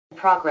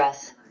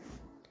progress.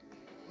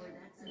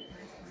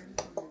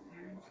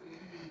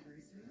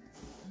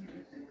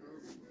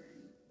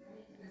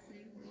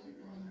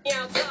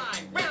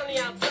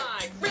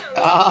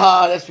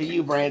 Ah, that's for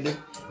you, Brandon.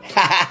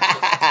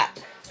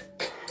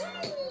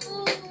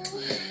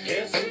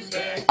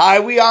 All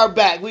right, we are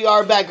back.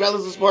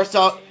 Rellism Sports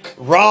Talk,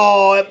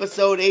 Raw,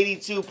 episode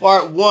 82,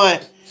 part 1.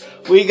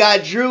 We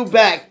got Drew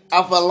back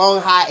off a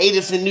long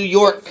hiatus in New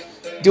York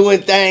doing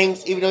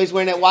things, even though he's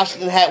wearing that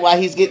Washington hat while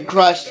he's getting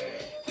crushed.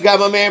 We got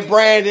my man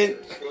Brandon,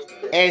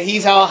 and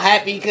he's all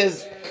happy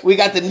because we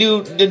got the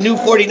new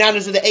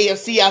 49ers of the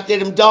AFC out there,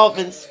 them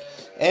Dolphins.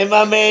 And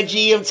my man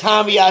GM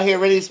Tommy out here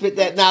ready to spit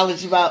that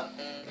knowledge about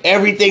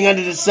everything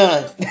under the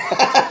sun.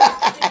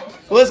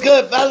 What's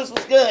good, fellas?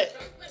 What's good?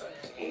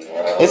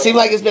 It seems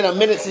like it's been a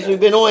minute since we've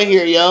been on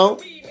here, yo.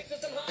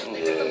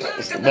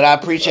 But I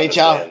appreciate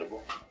y'all.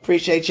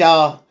 Appreciate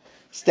y'all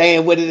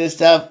staying with it and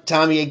stuff.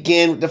 Tommy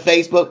again with the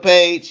Facebook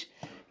page.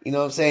 You know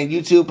what I'm saying?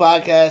 YouTube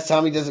podcast.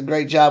 Tommy does a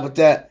great job with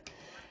that.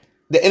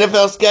 The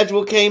NFL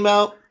schedule came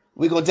out.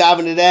 We're going to dive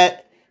into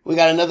that. We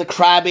got another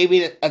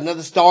crybaby,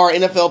 another star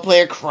NFL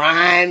player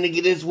crying to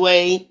get his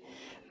way.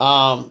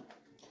 We're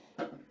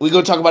going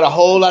to talk about a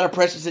whole lot of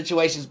pressure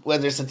situations,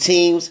 whether it's the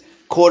teams,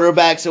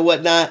 quarterbacks, or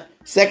whatnot.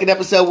 Second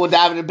episode, we'll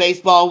dive into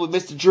baseball with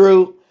Mr.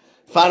 Drew.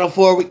 Final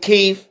Four with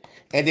Keith.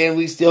 And then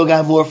we still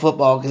got more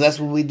football, because that's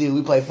what we do.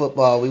 We play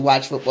football, we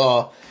watch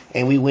football,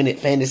 and we win at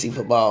fantasy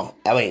football.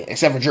 I mean,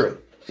 except for Drew.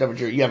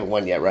 You haven't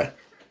won yet, right?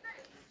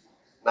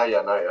 Not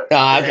yet. Oh,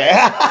 okay.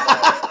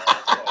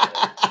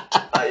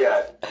 Not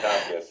yet.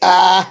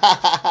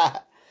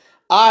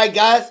 All right,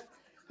 guys.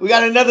 We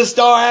got another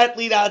star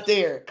athlete out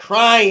there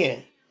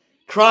crying.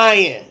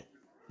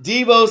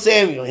 Deebo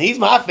Samuel. He's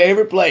my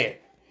favorite player.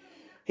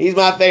 He's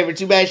my favorite.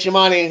 Too bad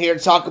Shimon ain't here to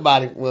talk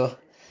about it. Well,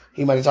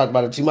 he might have talked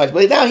about it too much.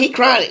 But now he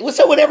crying. What's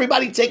up with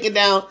everybody taking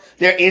down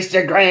their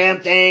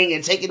Instagram thing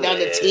and taking down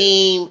the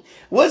team?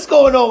 What's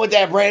going on with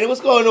that, Brandon?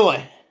 What's going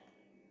on?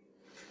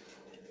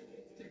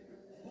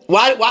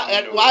 Why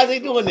are they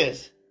doing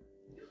this?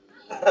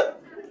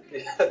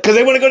 Because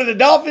they want to go to the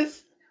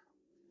Dolphins?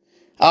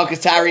 Oh,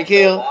 because Tyreek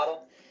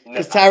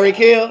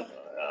Hill?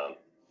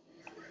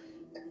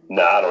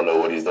 No, I don't know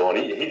what he's doing.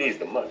 He needs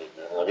the money.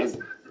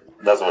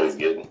 That's what he's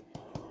getting.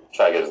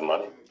 Try to get his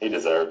money. He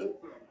deserves it.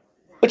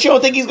 But you don't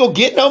think he's going to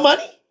get no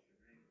money?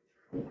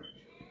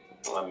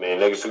 I mean,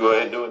 niggas should go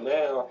ahead and do it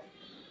now.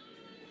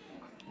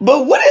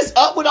 But what is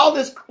up with all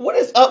this? What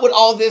is up with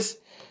all this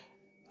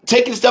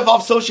taking stuff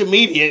off social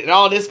media and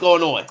all this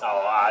going on?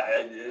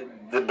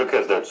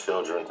 Because they're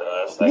children to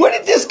us. Where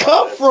did this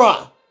come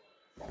from?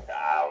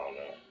 I don't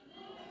know.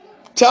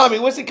 Tommy,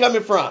 where's it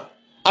coming from?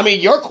 I mean,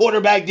 your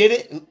quarterback did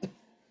it.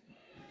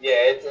 Yeah,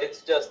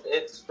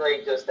 it's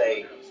straight just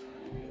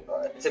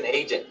it's an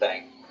agent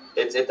thing.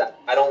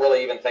 I don't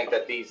really even think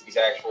that these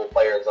actual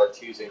players are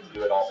choosing to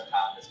do it all the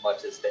time as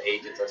much as the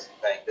agents are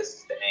saying this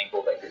is the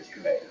angle that gets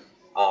you paid.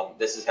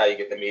 This is how you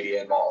get the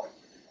media involved.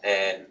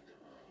 And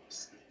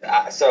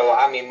so,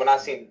 I mean, when I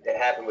seen it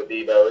happen with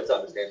Deebo, it's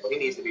understandable. He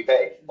needs to be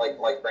paid. Like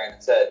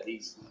Brandon said,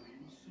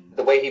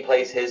 the way he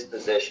plays his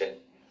position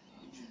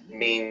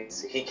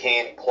means he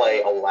can't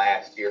play a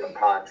last year of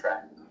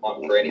contract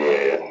for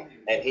anything.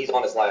 And he's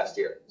on his last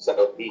year.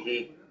 So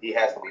he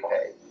has to be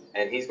paid.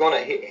 And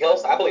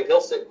I believe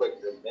he'll sit quick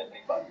to the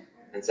anybody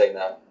and say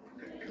no.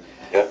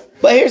 Yeah.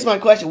 But here's my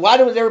question. Why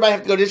does everybody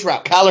have to go this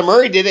route? Kyler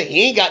Murray did it.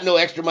 He ain't got no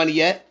extra money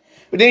yet.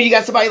 But then you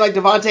got somebody like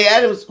Devontae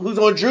Adams, who's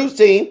on Drew's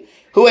team,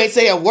 who ain't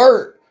say a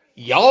word.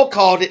 Y'all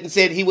called it and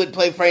said he wouldn't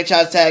play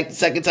franchise tag the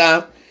second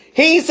time.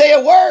 He ain't say a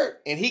word.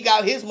 And he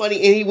got his money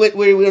and he went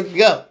where he wanted to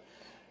go.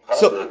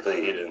 Publicly,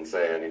 he didn't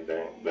say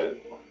anything.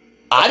 But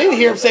I didn't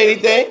hear him say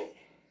anything.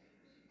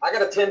 I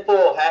got a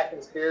tinfoil hat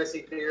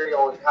conspiracy theory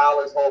on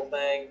Kyler's whole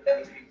thing. That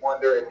makes me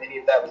wonder if any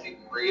of that was even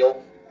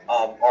real,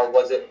 or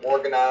was it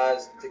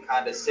organized to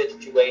kind of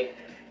situate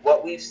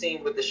what we've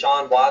seen with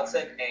Deshaun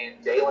Watson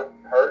and Jalen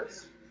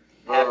Hurts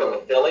happen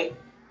with Philly.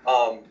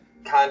 I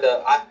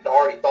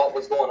already thought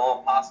was going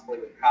on possibly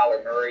with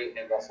Kyler Murray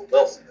and Russell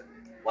Wilson.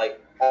 Like,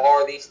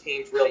 are these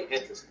teams really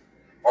interested,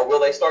 or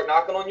will they start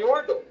knocking on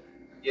your door?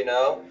 You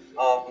know,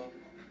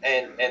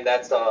 and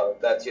that's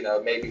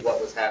maybe what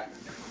was happening.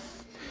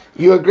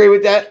 You agree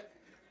with that,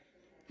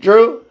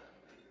 Drew?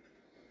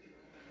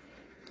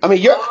 I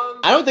mean,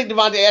 I don't think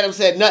Devontae Adams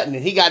said nothing,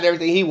 and he got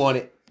everything he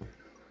wanted.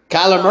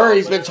 Kyler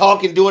Murray's been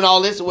talking, doing all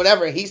this or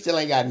whatever, and he still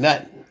ain't got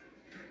nothing.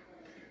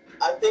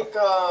 I think,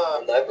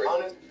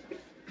 honestly,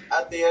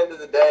 at the end of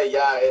the day,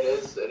 yeah, it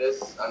is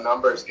a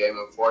numbers game,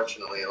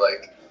 unfortunately.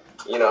 Like,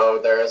 you know,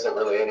 there isn't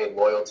really any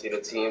loyalty to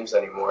teams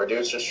anymore.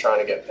 Dude's just trying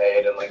to get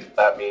paid, and, like, if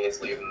that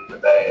means leaving the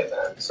Bay,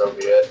 then so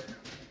be it.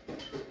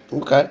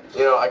 Okay.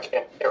 You know, I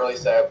can't really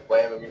say I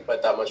blame him. You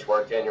put that much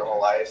work in your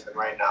whole life, and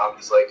right now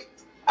he's, like,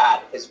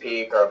 at his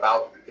peak or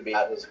about to be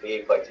at his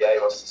peak. Like, yeah, he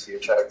wants to see a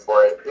check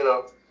for it. You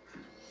know,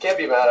 can't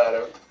be mad at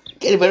him.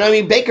 Yeah, but, I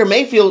mean, Baker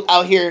Mayfield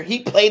out here, he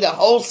played a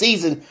whole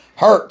season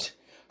hurt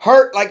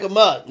like a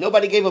mug.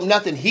 Nobody gave him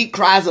nothing. He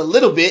cries a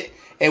little bit,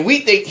 And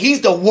we think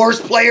he's the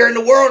worst player in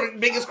the world and the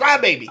biggest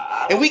crybaby.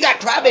 And we got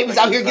crybabies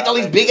out here getting all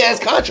these big-ass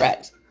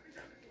contracts.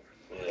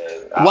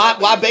 Yeah,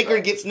 Why Baker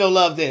gets no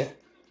love then?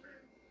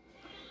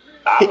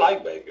 I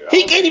like Baker.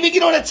 He can't even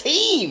get on a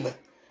team.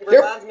 He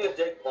reminds me of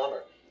Jake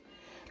Plummer.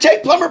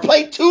 Jake Plummer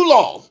played too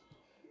long.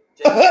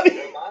 Jake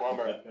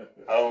Plummer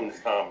owns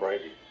Tom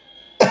Brady.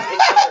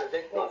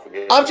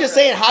 I'm just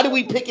saying, how do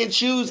we pick and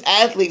choose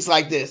athletes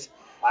like this?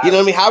 You know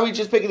what I mean? How are we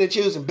just picking and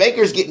choosing?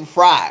 Baker's getting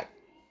fried.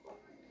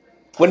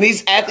 When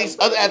these athletes,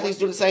 other athletes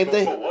do the same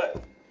thing. For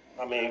what?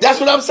 I mean, that's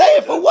what I'm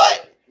saying. For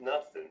what?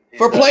 Nothing.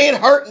 For playing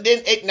hurt and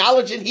then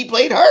acknowledging he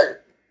played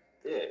hurt.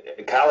 Yeah,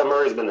 Kyler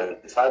Murray's been an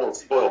entitled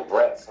spoiled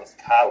brat since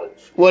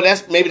college. Well,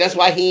 that's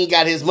why he ain't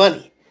got his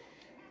money.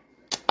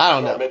 I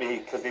don't know. Maybe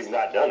because he's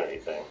not done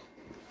anything.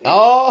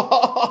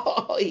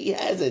 Oh, he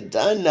hasn't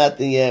done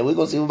nothing yet. We're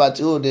gonna see what about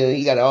Tua then.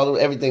 He got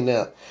everything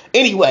now.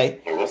 Anyway,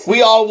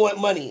 we all want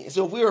money.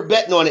 So if we were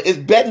betting on it, it's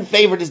betting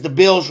favorite is the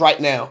Bills right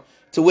now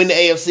to win the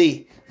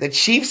AFC. The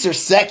Chiefs are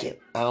second.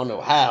 I don't know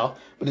how,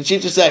 but the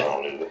Chiefs are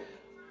second.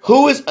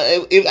 Who is?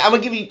 I'm gonna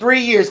give you 3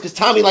 years because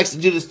Tommy likes to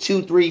do this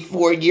 2, 3,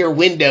 4 year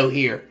window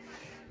here.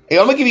 I'm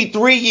gonna give you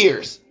 3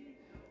 years.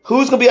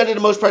 Who's gonna be under the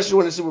most pressure to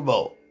win the Super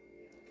Bowl?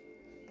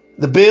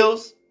 The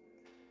Bills,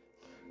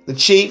 the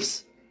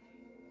Chiefs,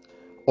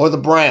 or the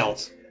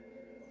Browns?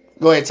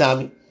 Go ahead,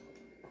 Tommy.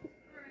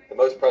 The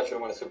most pressure to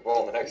win a Super Bowl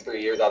in the next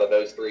 3 years out of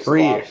those 3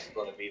 years is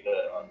going to be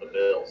the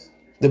Bills.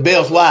 The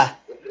Bills, why?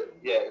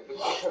 Yeah,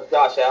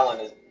 Josh Allen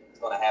is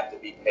going to have to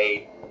be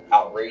paid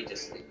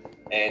outrageously,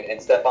 and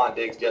Stephon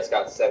Diggs just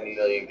got $70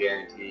 million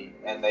guaranteed,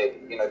 and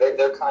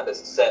they're kind of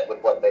set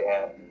with what they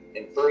have.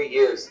 In 3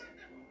 years,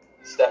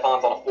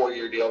 Stephon's on a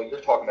 4-year deal.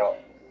 You're talking about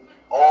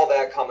all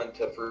that coming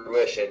to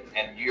fruition,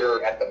 and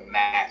you're at the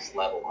max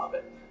level of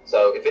it.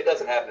 So if it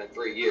doesn't happen in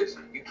 3 years,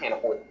 you can't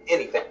afford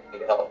anything to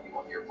help you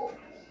on your board,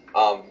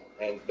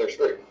 and they're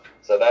screwed.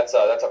 So that's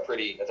a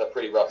pretty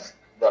rough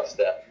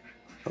step.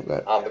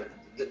 Okay.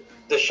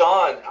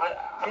 Deshaun,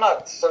 I'm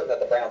not certain that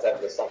the Browns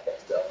have this something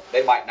still.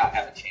 They might not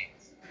have a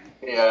chance.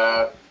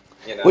 Yeah.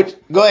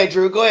 Go ahead,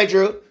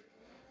 Drew.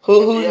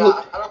 Who?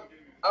 Yeah, I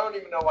don't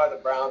even know why the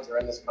Browns are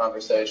in this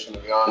conversation, to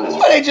be honest.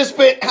 Why they just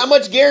spent how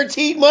much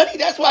guaranteed money?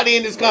 That's why they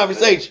in this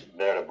conversation.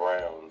 They're the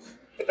Browns.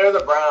 They're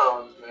the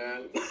Browns,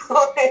 man.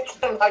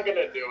 They're not going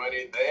to do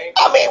anything.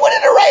 I mean, what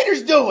are the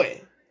Raiders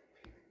doing?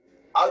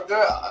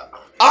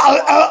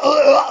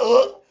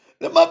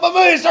 My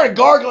man started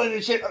gargling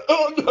and shit.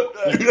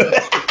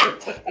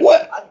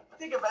 What? I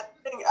think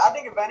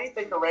if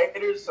anything, the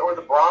Raiders or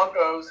the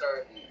Broncos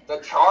or the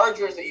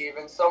Chargers,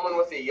 even someone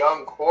with a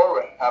young core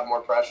would have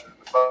more pressure than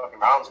the fucking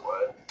Browns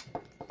would.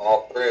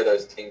 All 3 of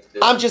those teams do.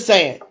 I'm just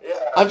saying.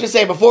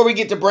 Yeah. Before we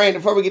get to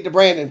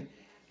Brandon,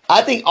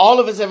 I think all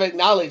of us have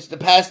acknowledged the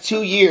past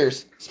 2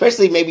 years,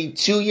 especially maybe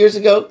 2 years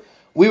ago,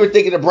 we were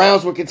thinking the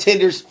Browns were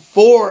contenders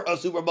for a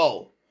Super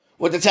Bowl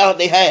with the talent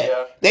they had.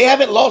 Yeah. They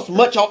haven't lost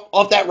much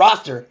off that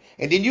roster.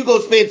 And then you go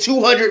spend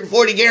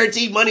 $240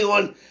 guaranteed money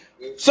on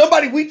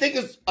somebody we think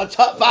is a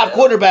top 5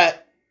 quarterback.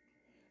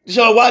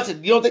 Deshaun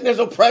Watson, you don't think there's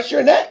no pressure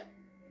in that?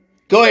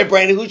 Go ahead,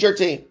 Brandon. Who's your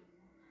team?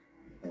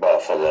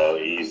 Buffalo,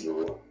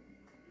 easily.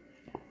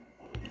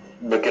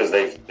 Because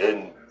they've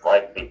been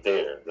right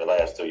there the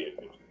last 2 years.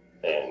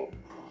 And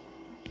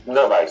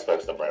nobody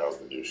expects the Browns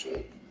to do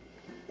shit.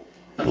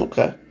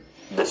 Okay.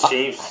 The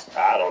Chiefs,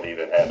 I don't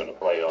even have in the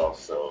playoffs,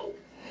 so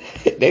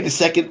They the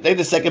second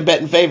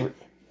betting favorite.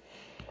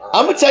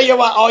 I'm gonna tell you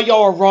why all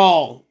y'all are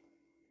wrong.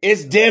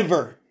 It's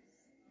Denver.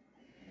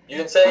 You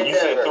didn't say you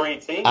Denver. said 3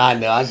 teams. I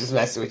know, I just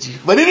messing with you.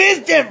 But it is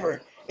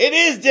Denver. It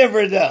is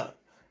Denver though.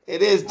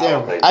 It is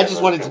Denver. I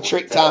just wanted to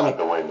trick Tommy.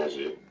 To win this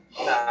year.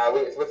 Nah,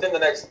 within the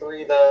next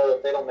 3 though,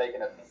 if they don't make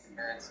an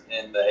appearance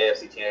in the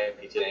AFC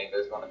Championship game,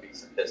 there's going to be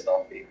some pissed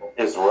off people.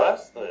 Is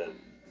Russ the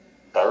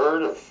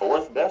 3rd or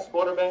 4th best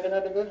quarterback in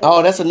that division?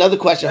 Oh, that's another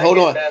question. Hold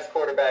on. Best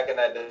quarterback in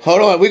that division.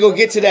 Hold on. We're going to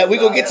get to that.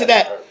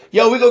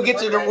 Yo, we're going to get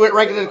to the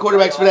ranking of the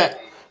quarterbacks for that.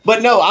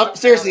 But no, I'm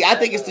seriously, I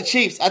think it's the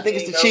Chiefs.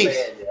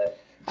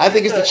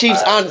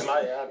 Honestly.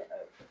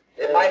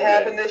 It might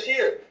happen this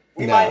year.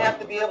 We might have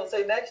to be able to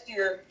say next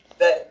year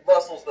that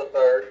Russell's the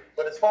 3rd.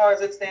 But as far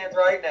as it stands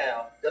right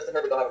now, Justin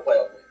Herbert don't have a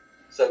playoff win.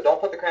 So don't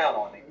put the crown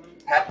on me.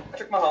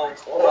 Patrick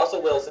Mahomes,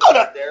 Russell Wilson,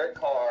 Derek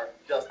Carr,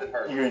 Justin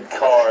Herbert. Your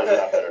Carr is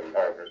not better than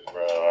Herbert,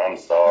 bro. I'm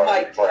sorry. You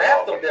might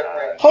draft them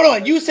different. Hold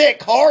on. You said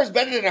Carr is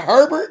better than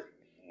Herbert?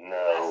 No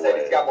I said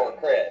he's got more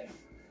cred.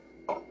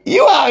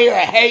 You out here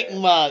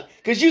hating mug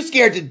because you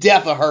scared to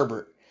death of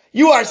Herbert.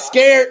 You are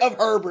scared of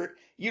Herbert.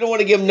 You don't want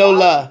to give him no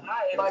love.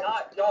 I am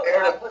not.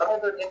 I put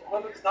Herbert in.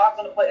 Herbert's not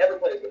going to ever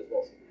play as good as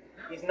Wilson.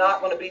 He's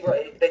not going to be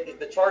right.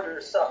 The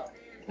Chargers suck.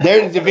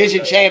 They're the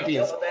division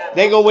champions.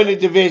 They gonna win the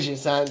division,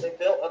 son. They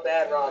built a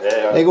bad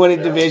roster. They gonna win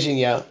the division,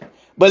 yo.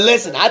 But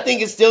listen, I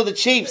think it's still the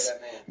Chiefs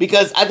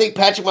because I think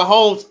Patrick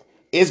Mahomes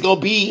is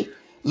gonna be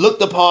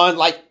looked upon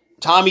like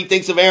Tommy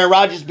thinks of Aaron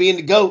Rodgers being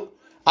the GOAT.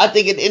 I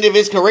think at the end of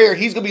his career,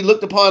 he's gonna be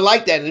looked upon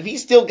like that. And if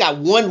he's still got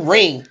 1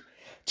 ring,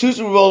 2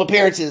 Super Bowl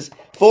appearances,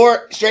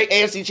 4 straight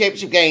AFC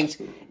Championship games,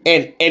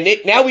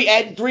 Now we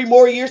add 3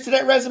 more years to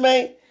that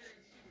resume.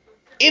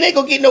 It ain't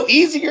gonna get no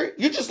easier.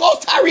 You just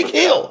lost Tyreek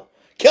Hill.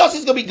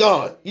 Kelsey's gonna be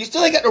gone. You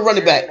still ain't got no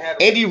running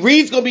back. Andy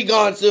Reid's gonna be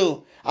gone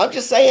soon. I'm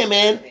just saying,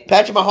 man.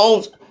 Patrick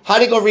Mahomes, how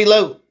they gonna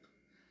reload?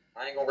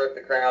 I ain't gonna rip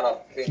the crown off.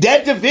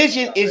 That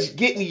division is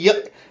getting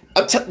young.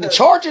 The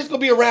Chargers gonna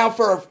be around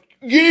for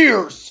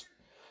years.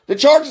 The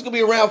Chargers gonna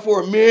be around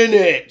for a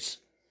minute.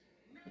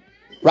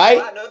 Right?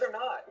 No, they're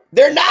not.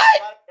 They're not?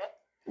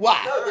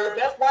 Why? No, their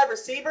best wide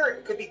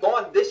receiver could be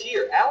gone this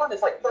year. Allen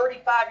is like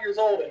 35 years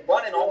old and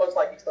running almost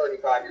like he's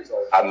 35 years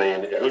old. I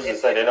mean, who's to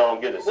say they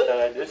don't get a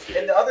stud this year?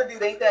 And the other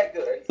dude ain't that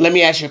good. Let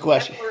me ask you a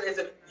question. Eckler is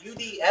a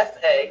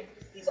UDFA.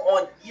 He's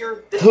on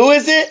year. Who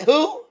is it?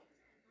 Who?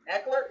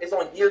 Eckler is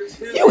on year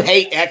 2. You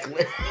hate Eckler.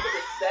 He's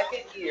his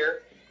second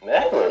year.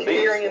 Eckler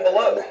Hearing in the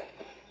low.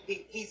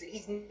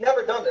 He's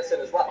never done this in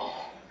his life.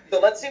 So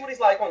let's see what he's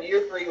like on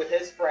year 3 with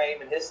his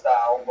frame and his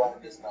style. We'll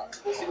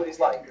see what he's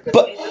like.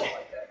 Because he ain't just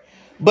like that.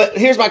 But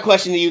here's my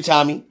question to you,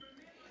 Tommy.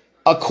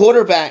 A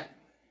quarterback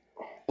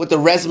with the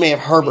resume of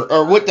Herbert,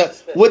 or with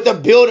the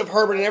build of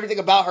Herbert and everything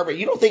about Herbert,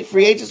 you don't think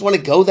free agents want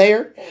to go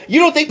there? You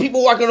don't think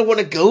people are going to want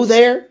to go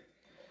there?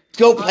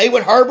 Go play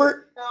with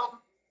Herbert?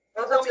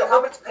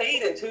 Herbert's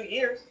paid in 2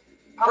 years.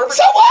 So what?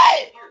 The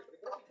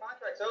rookie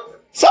contract's over.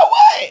 So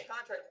what?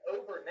 Contract's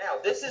over now.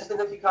 This is the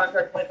rookie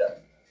contract window.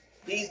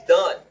 He's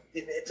done.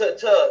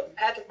 To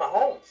Patrick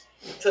Mahomes,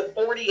 to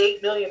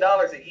 $48 million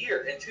a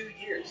year in 2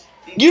 years.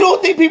 You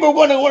don't think people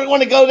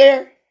want to go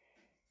there?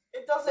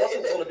 It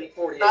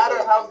doesn't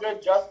matter how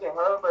good Justin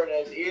Herbert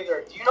is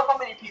either. Do you know how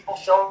many people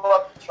show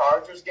up to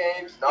Chargers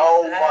games?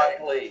 No,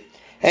 exactly.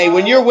 Hey,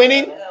 when you're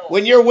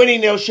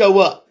winning, they'll show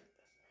up.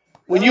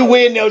 When you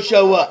win, they'll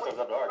show up.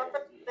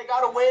 They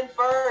gotta win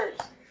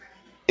first.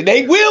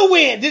 They will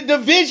win the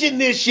division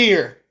this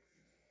year.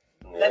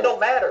 That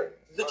don't matter.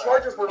 The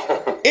Chargers were.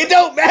 It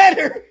don't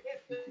matter.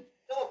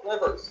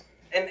 Philip Rivers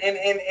and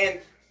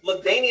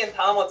LaDainian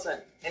Tomlinson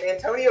and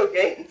Antonio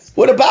Gates.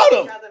 What about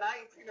them?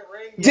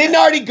 Didn't I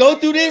already go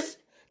through this?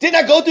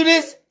 Didn't I go through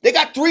this? They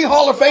got 3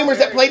 Hall of Famers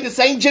that played the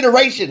same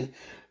generation.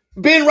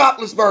 Ben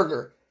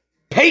Roethlisberger,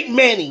 Peyton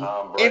Manning,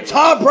 and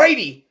Tom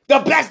Brady. The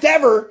best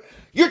ever.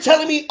 You're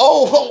telling me,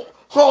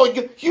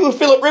 you and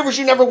Philip Rivers,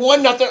 you never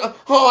won nothing.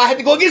 I had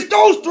to go against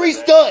those 3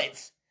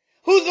 studs.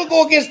 Who's going to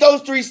go against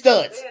those 3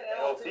 studs?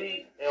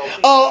 They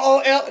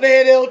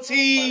had LT.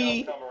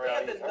 They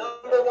had the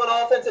number 1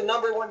 offense and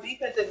number 1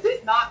 defense and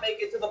did not make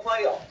it to the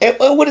playoffs.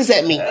 And what does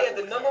that mean? They had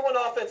the number 1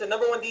 offense and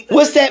number 1 defense.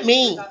 What's that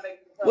mean?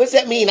 What's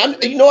that mean? I'm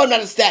not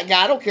a stat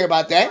guy. I don't care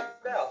about that.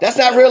 That's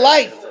not real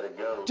life.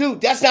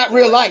 Dude, that's not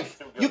real life.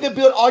 You can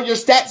build all your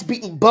stats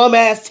beating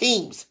bum-ass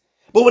teams.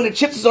 But when the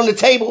chips is on the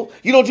table,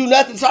 you don't do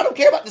nothing. So I don't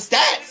care about the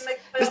stats.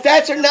 The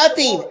stats are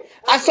nothing.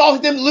 I saw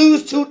them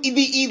lose to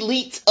the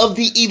elite of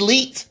the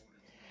elite.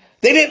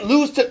 They didn't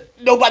lose to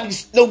nobody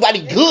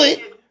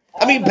good.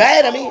 I mean,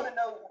 bad. I mean, the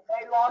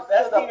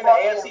best team in the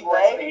AFC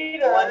West made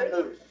 1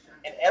 move,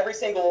 and every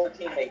single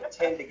team made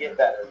 10 to get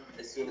better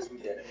as soon as we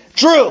did it.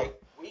 True.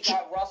 We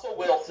got Russell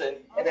Wilson,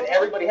 and then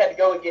everybody had to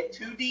go and get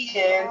 2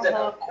 DNs and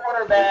a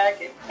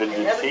quarterback, and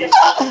everything.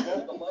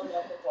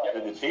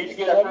 The Chiefs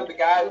except for the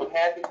guy who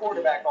had the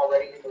quarterback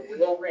already in the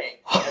real ring,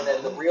 and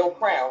then the real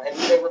crown, and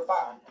they were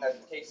fine. That's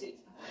KC.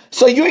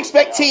 So you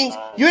expect teams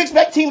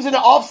in the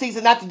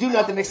offseason not to do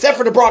nothing except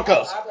for the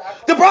Broncos.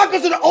 The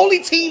Broncos are the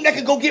only team that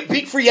can go get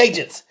big free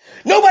agents.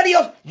 Nobody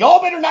else.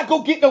 Y'all better not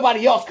go get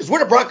nobody else because we're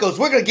the Broncos.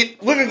 We're gonna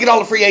get all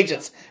the free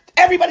agents.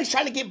 Everybody's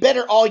trying to get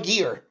better all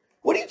year.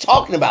 What are you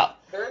talking about?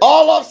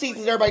 All off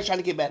seasons, everybody's trying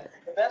to get better.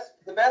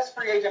 The best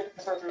free agent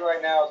surgery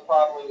right now is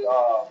probably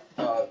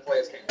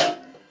Players King.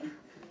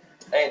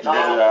 And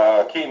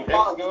Keaton and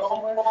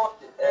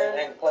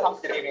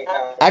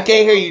I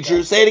can't hear you,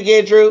 Drew. Say it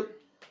again, Drew.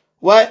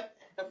 What?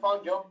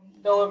 Stephon Gilmore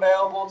still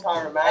available.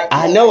 Tyron Matthews.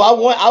 I know. I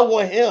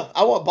want him.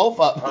 I want both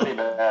of them. Honey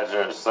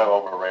Badger is so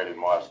overrated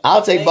in Washington.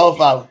 I'll take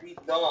both of them.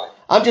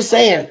 I'm just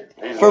saying.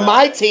 For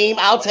my team,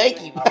 I'll take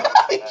him.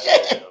 Thank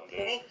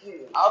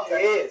you.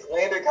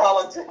 Landon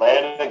Collins.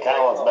 Landon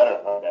Collins better.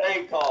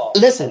 Same call.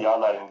 Listen,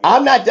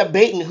 I'm not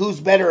debating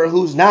who's better or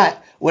who's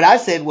not. What I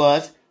said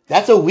was,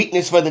 that's a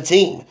weakness for the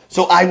team,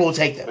 so I won't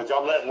take them. But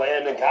y'all let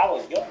Landon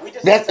Collins go.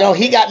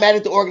 He got mad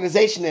at the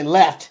organization and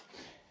left.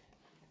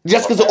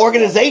 Just because the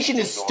organization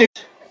is stupid.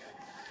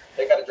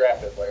 They got to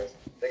draft their players.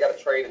 They got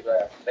to trade a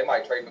draft. They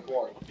might trade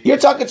McLaurin. You're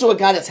talking to a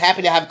guy that's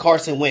happy to have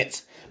Carson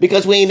Wentz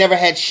because we ain't never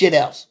had shit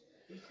else.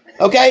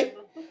 Okay?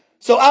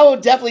 So I will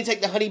definitely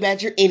take the Honey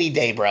Badger any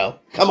day, bro.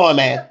 Come on,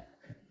 man.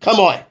 Come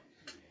on.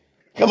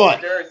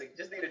 Jersey.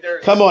 Just need a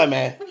jersey. Come on,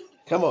 man.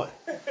 Come on.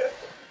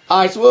 All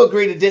right, so we'll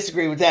agree to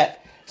disagree with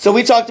that. So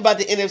we talked about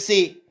the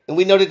NFC, and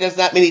we know that there's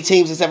not many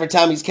teams except for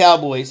Tommy's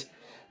Cowboys.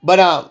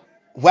 But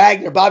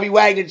Bobby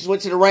Wagner just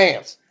went to the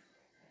Rams.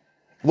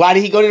 Why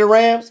did he go to the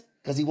Rams?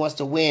 Because he wants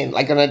to win,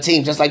 like on a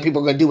team, just like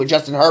people are going to do with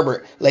Justin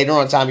Herbert later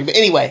on, Tommy. But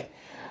anyway,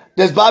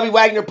 does Bobby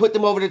Wagner put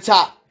them over the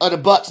top of the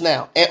Bucs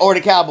now, or the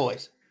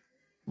Cowboys?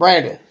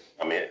 Brandon.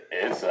 I mean,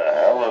 it's a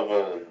hell of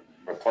a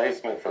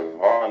replacement for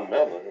Von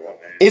Miller.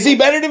 Is he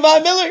better than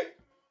Von Miller?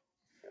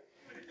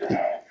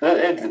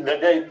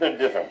 They're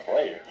different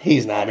players.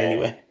 He's not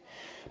anyway.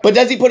 But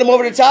does he put him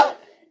over the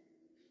top?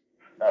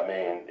 I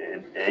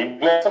mean, he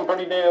makes them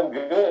pretty damn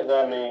good.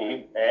 I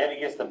mean, and he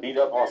gets to beat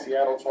up on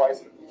Seattle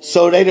twice.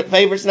 So they the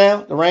favorites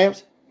now, the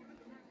Rams?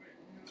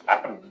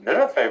 They're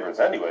the favorites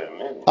anyway to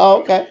me.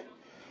 Oh, okay.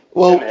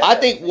 Well, I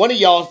think one of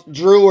y'all,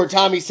 Drew or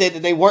Tommy, said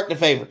that they weren't the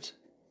favorites.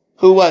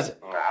 Who was it?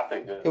 I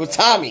think it was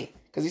Tommy,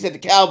 because he said the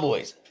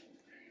Cowboys.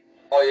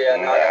 Oh, yeah.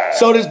 No.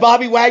 So does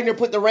Bobby Wagner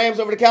put the Rams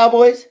over the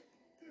Cowboys?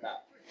 No.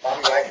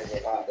 Bobby Wagner's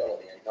a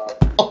liability.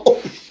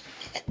 Oh.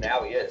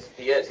 Now he is.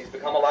 He's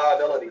become a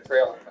liability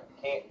trail.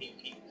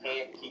 He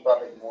can't keep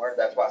up anymore.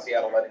 That's why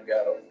Seattle let him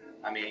go.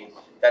 I mean,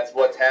 that's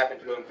what's happened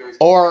to him through his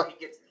career.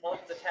 He gets tons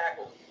of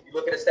tackles. You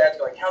look at his stats,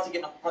 you're like, how's he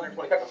getting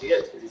 120 tackles? He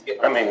is, because he's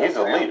getting. I mean, he's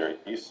a leader.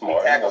 He's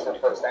smart. He tackles for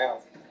first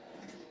downs.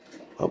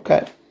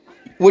 Okay.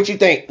 What you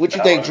think? What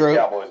you think, Drew?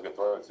 Cowboys can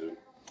throw it too.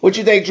 What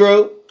you think,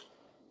 Drew?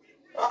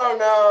 I don't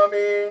know. I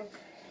mean,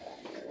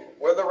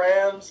 we're the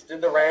Rams.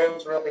 Did the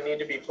Rams really need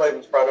to be played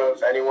in front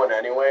of anyone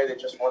anyway? They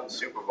just won the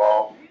Super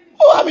Bowl.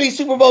 Well, how many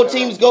Super Bowl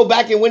teams go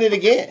back and win it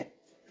again?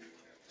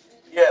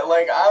 Yeah,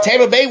 like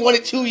Tampa Bay won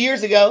it 2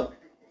 years ago.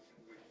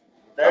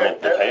 I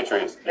mean, the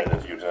Patriots did it a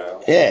few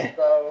times. Yeah.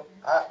 So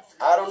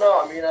I don't know.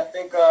 I mean, I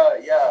think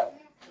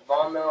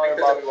Von Miller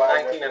and Bobby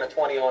Wagner. 19 and a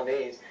 20 on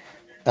these.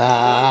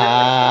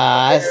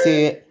 I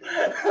see it.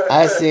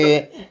 I see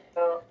it.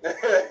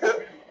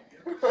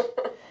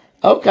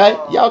 Okay,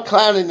 y'all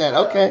clowning that.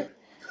 Okay.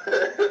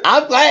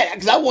 I'm glad,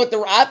 because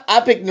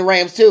I picked the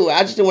Rams too.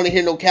 I just didn't want to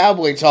hear no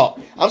Cowboy talk.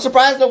 I'm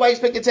surprised nobody's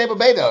picking Tampa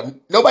Bay though.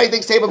 Nobody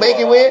thinks Tampa Bay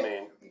can win. I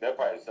mean, they're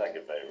probably the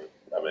second favorite.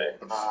 I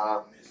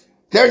mean,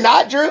 they're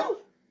not, Drew.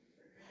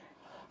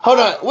 Hold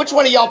on. Which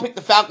one of y'all picked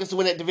the Falcons to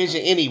win that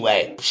division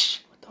anyway? Psh,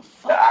 what the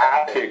fuck?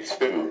 I picked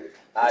two.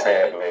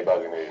 Tampa Bay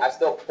Buccaneers. I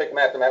still pick them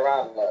after Matt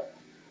Ryan left.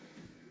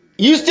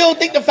 You still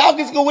think the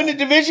Falcons gonna win the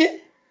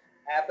division?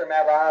 After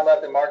Matt Ryan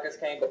left and Marcus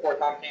came, before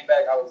Tom came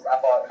back, I thought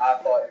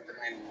he was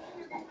going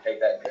to take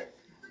that pick.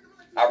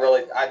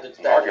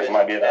 Marcus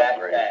might be an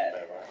upgrade.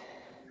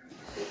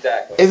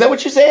 Exactly. Is that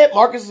what you said?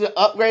 Marcus is an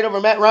upgrade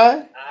over Matt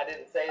Ryan? I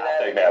didn't say that.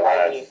 I think Matt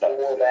Ryan sucks.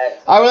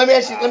 All right, well, let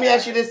me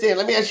ask you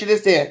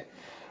this then.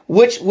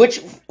 Which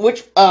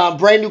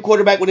brand new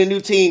quarterback with a new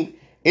team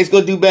is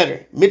going to do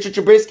better? Mitchell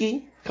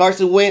Trubisky,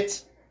 Carson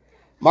Wentz,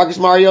 Marcus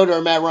Mariota,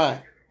 or Matt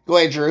Ryan? Go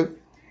ahead, Drew.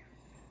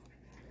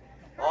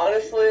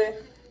 Honestly,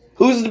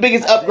 who's the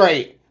biggest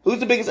upgrade? Who's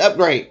the biggest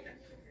upgrade?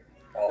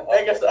 The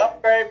biggest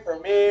upgrade for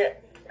me,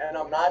 and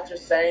I'm not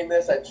just saying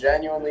this, I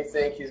genuinely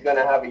think he's going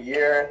to have a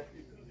year.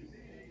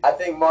 I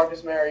think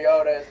Marcus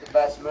Mariota is the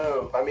best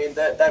move. I mean,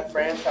 that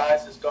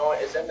franchise is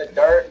in the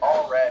dirt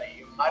already.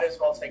 You might as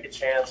well take a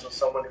chance with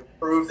someone who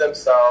proved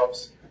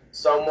themselves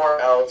somewhere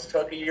else,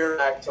 took a year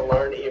back to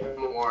learn even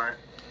more.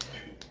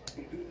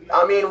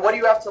 I mean, what do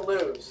you have to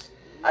lose?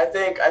 I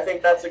think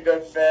that's a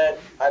good fit.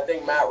 I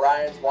think Matt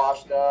Ryan's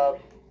washed up.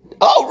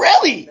 Oh,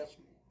 really?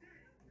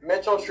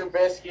 Mitchell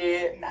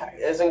Trubisky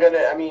isn't going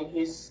to, I mean,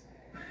 he's...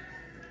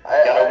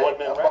 Got a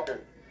one-man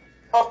record.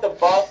 Off the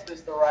bust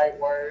is the right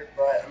word,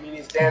 but, I mean,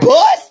 he's damn...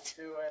 Bust?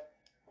 To it.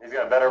 He's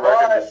got a better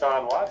record than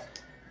Sean Watson.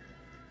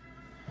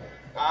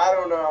 I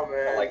don't know,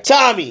 man.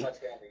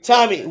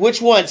 Tommy,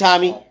 which one,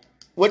 Tommy?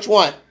 Which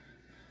one?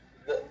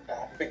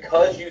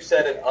 Because you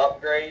said an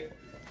upgrade...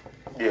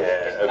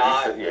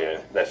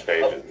 That's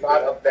favorite.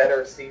 Not a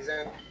better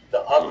season.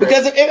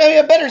 Because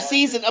a better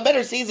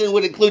season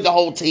would include the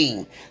whole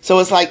team. So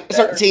it's like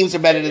certain teams are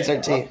better than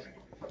certain teams.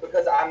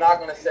 Because I'm not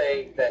going to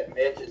say that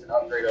Mitch is an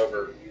upgrade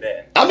over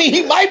Ben. I mean,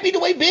 he might be the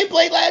way Ben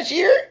played last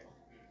year.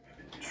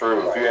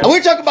 True. And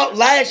we're talking about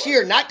last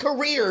year, not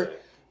career.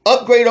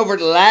 Upgrade over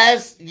the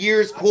last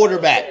year's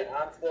quarterback.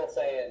 I'm still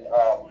saying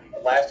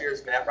last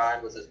year's Matt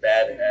Ryan was as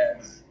bad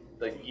as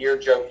the year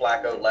Joe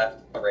Flacco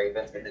left the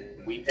Ravens, and then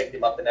we picked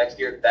him up the next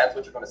year. That's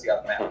what you're going to see out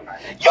of Matt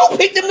Ryan. You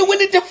picked him to win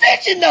the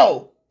division,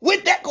 though,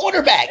 with that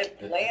quarterback.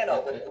 Atlanta,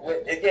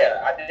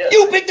 I did.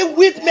 You picked him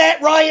with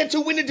Matt Ryan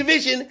to win the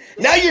division.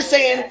 Now you're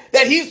saying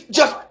that he's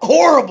just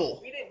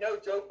horrible. We didn't know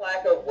Joe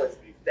Flacco was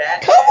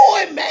that. Come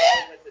on,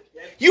 man.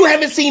 You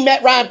haven't seen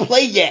Matt Ryan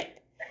play yet,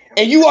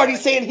 and you already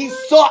saying he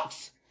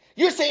sucks.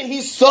 You're saying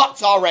he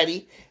sucks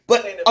already,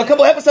 but a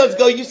couple episodes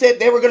ago you said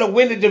they were going to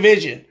win the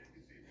division.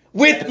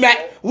 With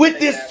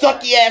this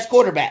sucky ass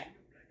quarterback.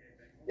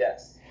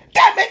 Yes.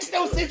 That makes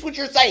no sense what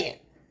you're saying.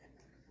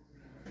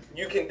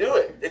 You can do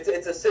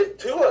it.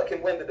 Tua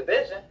can win the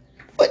division.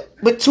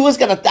 But Tua's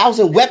got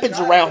 1,000 weapons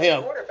around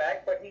him.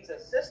 Quarterback, but he's a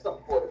system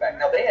quarterback.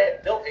 Now they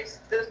had built a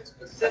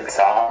system.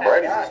 Tom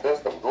Brady's a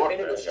system quarterback.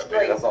 And it was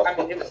straight.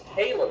 It was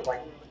tailored,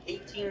 like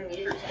 18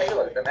 years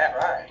tailored to Matt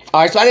Ryan.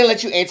 All right, so I didn't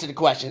let you answer the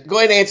question. Go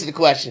ahead and answer the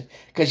question,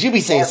 because you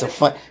be saying some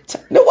fun.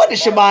 No wonder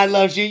Shamai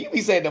loves you. You be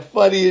saying the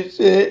funniest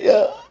shit.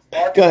 Yeah.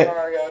 Marcus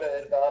Mariota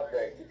is the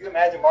upgrade. Could you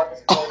imagine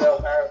Marcus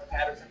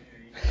Patterson?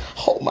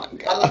 Oh my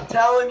God! I'm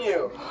telling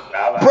you,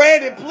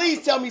 Brandon.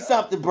 Please tell me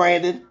something,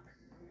 Brandon.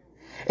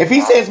 If he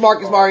says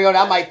Marcus Mariota,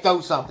 I might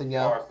throw something,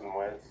 yo.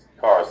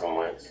 Carson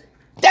Wentz.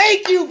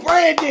 Thank you,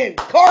 Brandon.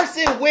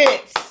 Carson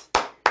Wentz.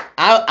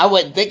 I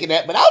wasn't thinking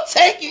that, but I'll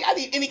take it. I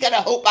need any kind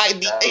of hope I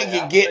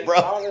can get, bro.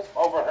 Honest,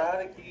 over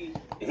Heineke,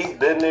 he's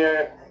been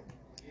there.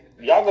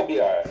 Y'all gonna be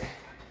all right.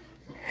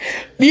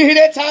 Do you hear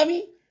that,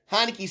 Tommy?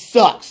 Heineke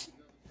sucks.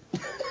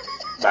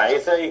 I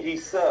ain't saying he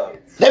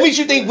sucks. That means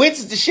you think Wentz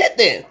is the shit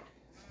then.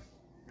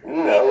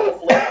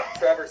 No.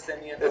 Trevor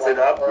Simeon. It's an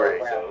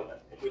upgrade, though.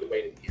 If we'd have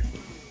waited here.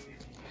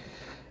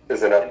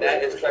 It's an upgrade.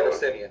 And that is Trevor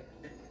Simeon.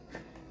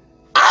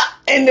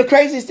 And the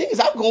craziest thing is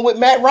I'm going with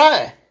Matt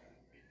Ryan.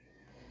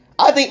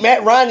 I think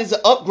Matt Ryan is an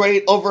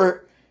upgrade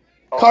over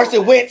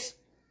Carson Wentz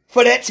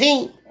for that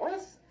team.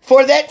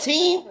 For that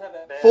team,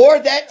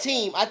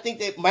 I think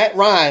that Matt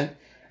Ryan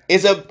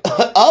is a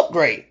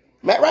upgrade.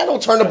 Matt Ryan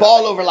don't turn the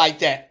ball over like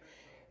that.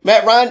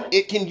 Matt Ryan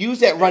can use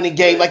that running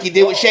game like he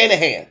did with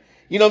Shanahan.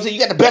 You know what I'm saying?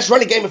 You got the best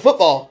running game in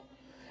football.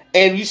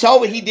 And you saw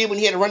what he did when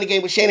he had a running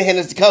game with Shanahan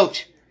as the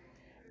coach.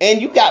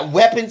 And you got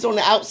weapons on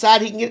the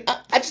outside he can get.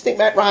 I just think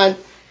Matt Ryan,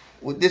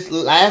 with this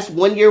last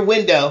 1 year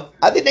window,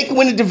 I think they can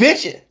win the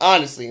division,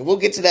 honestly. And we'll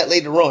get to that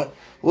later on.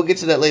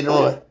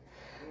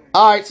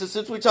 All right, so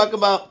since we're talking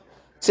about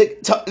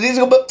these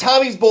are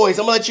Tommy's boys,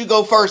 I'm going to let you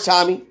go first,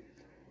 Tommy.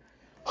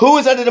 Who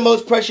is under the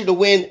most pressure to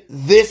win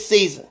this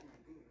season?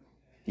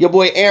 Your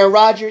boy Aaron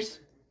Rodgers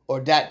or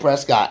Dak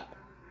Prescott?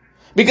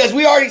 Because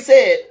we already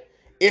said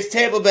it's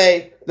Tampa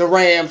Bay, the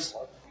Rams,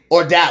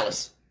 or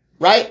Dallas,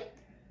 right?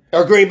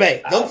 Or Green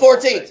Bay. Them four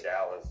teams.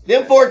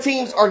 Them four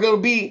teams are going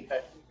to be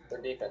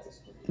Their defenses.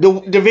 the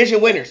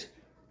division winners.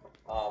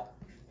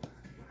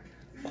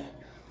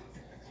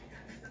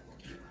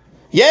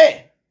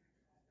 Yeah.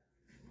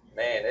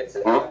 Man, it's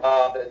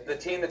the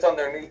team that's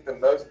underneath the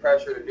most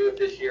pressure to do it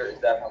this year is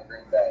definitely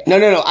Green Bay.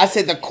 No. I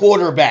said the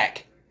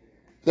quarterback.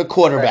 The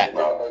quarterback.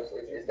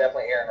 It's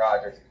definitely Aaron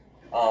Rodgers.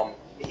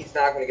 He's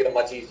not going to get a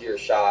much easier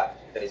shot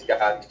than he's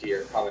got this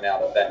year coming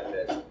out of that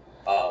pitch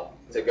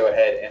to go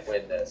ahead and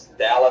win this.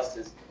 Dallas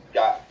has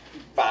got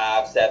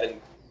 5-7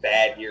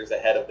 bad years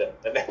ahead of them,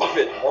 and they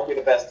won't be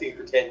the best team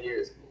for 10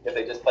 years if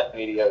they just play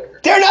mediocre.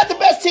 They're not the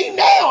best team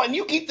now, and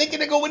you keep thinking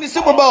they're going to win the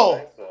Super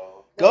Bowl.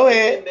 Go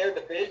ahead. In their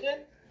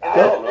division?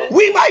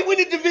 We might win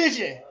the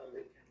division.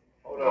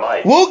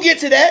 We'll get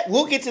to that.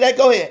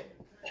 Go ahead.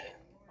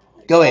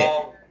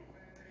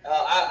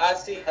 I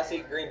see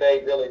Green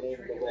Bay really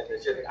needing to win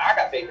this year. I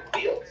got faith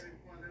in Fields.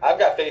 I've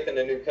got faith in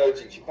the new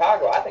coach in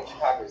Chicago. I think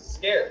Chicago's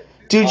scared.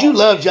 Dude, you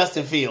love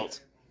Justin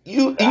Fields.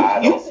 I'm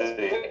better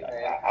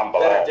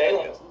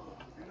Jalen.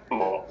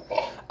 All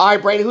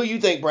right, Brandon. Who you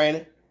think,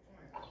 Brandon?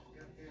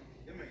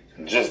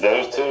 Just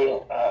those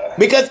two.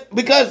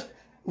 Because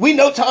we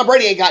know Tom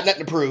Brady ain't got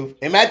nothing to prove,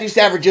 and Matthew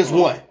Stafford just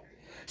won.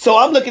 So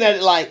I'm looking at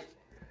it like,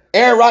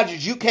 Aaron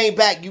Rodgers, you came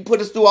back, you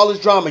put us through all this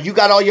drama, you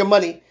got all your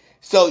money,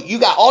 so you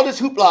got all this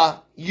hoopla.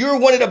 You're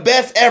one of the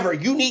best ever.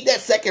 You need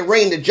that second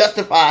ring to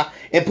justify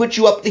and put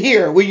you up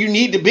here where you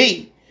need to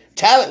be,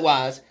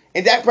 talent-wise.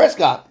 And Dak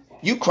Prescott,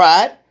 you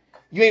cried.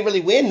 You ain't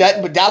really win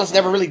nothing, but Dallas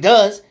never really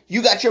does.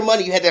 You got your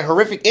money. You had that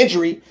horrific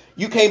injury.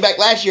 You came back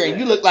last year, and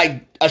you look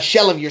like a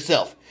shell of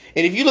yourself.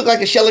 And if you look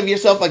like a shell of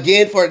yourself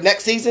again for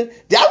next season,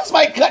 Dallas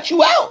might cut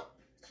you out.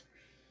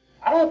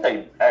 I don't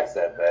think Dak's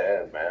that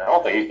bad, man. I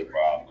don't think he's the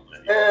problem.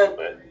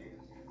 But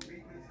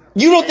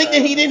you don't think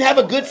that he didn't have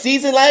a good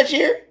season last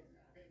year?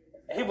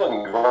 He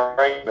wasn't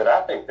great, but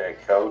I think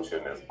that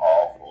coaching is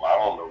awful. I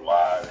don't know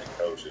why that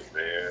coach is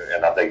there,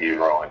 and I think he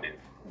ruined it.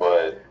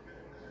 But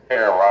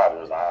Aaron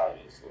Rodgers,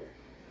 obviously.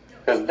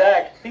 Because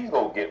Dak, he's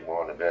going to get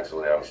one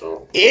eventually, I'm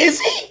sure. Is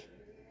he?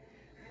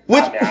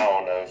 I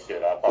don't know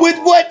shit. With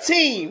what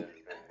team?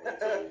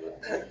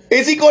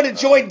 Is he going to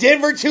join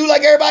Denver too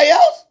like everybody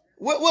else?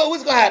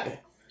 What's going to happen?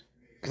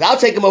 Because I'll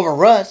take him over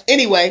Russ.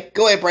 Anyway,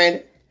 go ahead,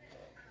 Brandon.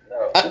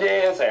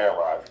 Yeah, it's Aaron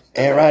Rodgers.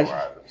 Aaron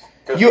Rodgers.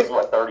 Because he's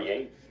what,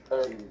 38?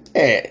 30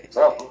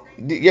 something.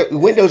 Your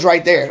window's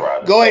right there.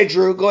 Go ahead,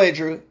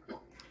 Drew.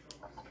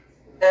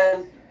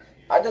 And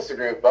I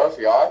disagree with both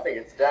of y'all. I think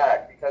it's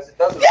Dak because it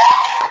doesn't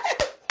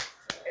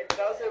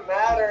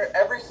matter.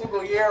 Every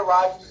single year,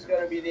 Rodgers is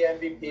going to be the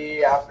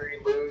MVP after he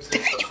loses the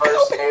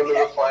first game of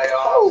the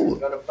playoffs. He's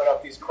going to put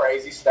up these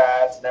crazy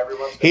stats, and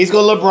everyone's he's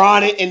going to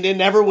LeBron it and then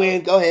never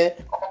win. Go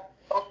ahead.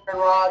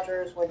 Aaron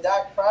Rodgers, when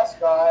Dak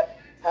Prescott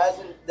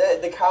hasn't,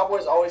 the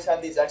Cowboys always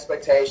had these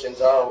expectations.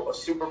 Oh, a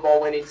Super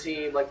Bowl winning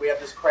team, like we have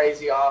this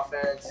crazy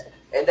offense,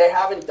 and they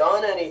haven't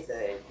done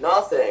anything,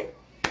 nothing.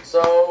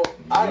 So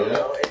I don't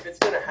know if it's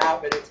gonna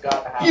happen. It's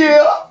gotta happen.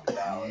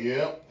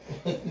 Yeah.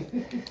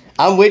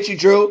 I'm with you,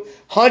 Drew.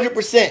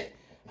 100%.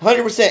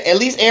 At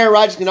least Aaron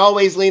Rodgers can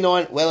always lean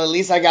on. Well, at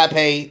least I got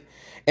paid,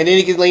 and then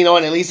he can lean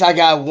on. At least I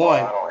got one.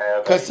 I don't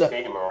have that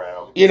team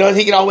around. You know,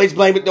 he can always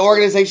blame it. The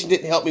organization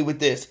didn't help me with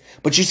this,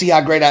 but you see how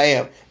great I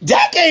am.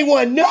 Dak ain't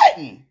won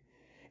nothing.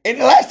 And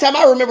the last time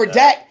I remember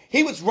Dak,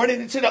 he was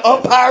running into the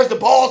umpires, the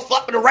ball's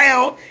flopping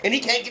around, and he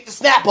can't get the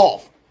snap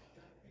off.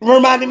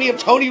 Reminded me of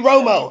Tony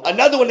Romo,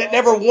 another one that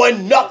never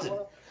won nothing.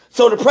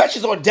 So the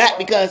pressure's on Dak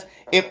because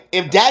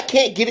if Dak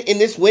can't get it in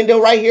this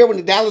window right here when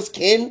the Dallas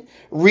can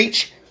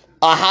reach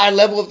a high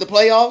level of the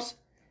playoffs,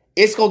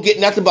 it's going to get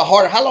nothing but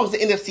harder. How long is the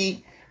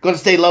NFC going to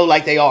stay low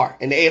like they are?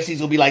 And the AFC's going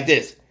to be like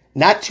this.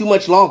 Not too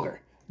much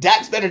longer.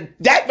 Dak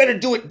better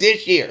do it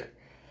this year.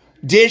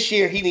 This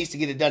year, he needs to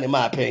get it done, in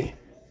my opinion.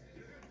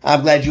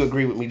 I'm glad you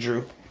agree with me,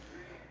 Drew.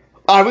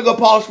 All right, we're going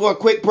to pause for a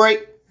quick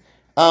break.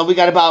 We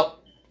got about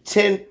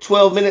 10,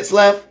 12 minutes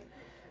left.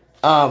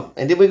 And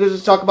then we're going to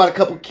just talk about a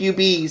couple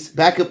QBs,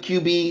 backup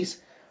QBs,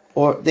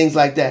 or things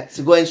like that.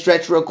 So go ahead and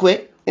stretch real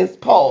quick and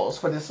pause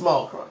for this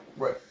small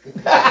break.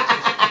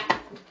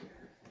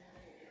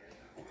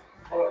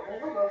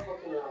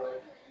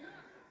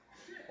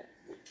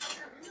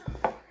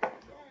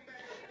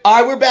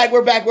 All right, we're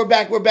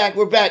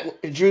back.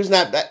 Drew's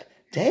not back.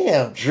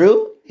 Damn,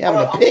 Drew, you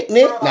having a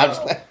picnic? No, I'm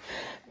just playing.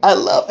 I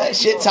love that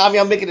shit, Tommy.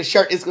 I'm making a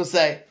shirt. It's gonna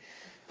say,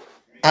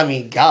 I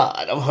mean,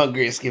 God, I'm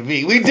hungry as can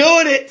be. We're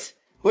doing it.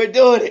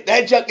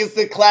 That junk is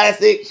the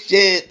classic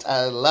shit.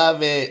 I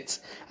love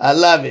it. All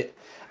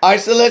right,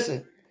 so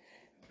listen.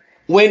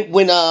 When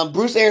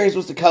Bruce Arians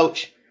was the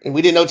coach and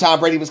we didn't know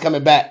Tom Brady was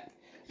coming back,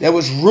 there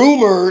was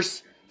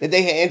rumors that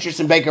they had interest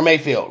in Baker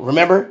Mayfield.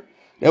 Remember?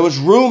 There was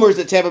rumors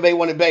that Tampa Bay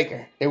wanted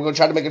Baker. They were going to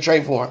try to make a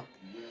trade for him.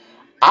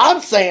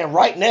 I'm saying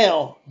right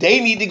now, they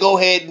need to go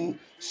ahead and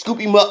scoop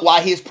him up while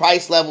his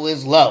price level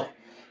is low.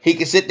 He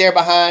can sit there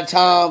behind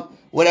Tom,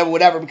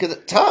 whatever, because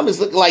Tom is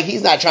looking like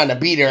he's not trying to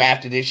be there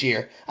after this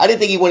year. I didn't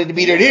think he wanted to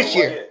be there this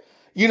year.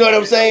 You know what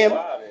I'm saying?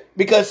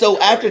 Because so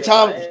after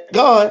Tom's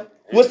gone,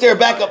 what's their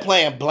backup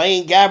plan?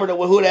 Blaine Gabbert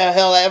or who the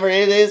hell ever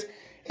it is?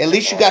 At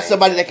least you got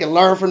somebody that can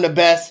learn from the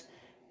best.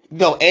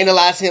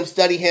 Analyze him,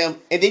 study him.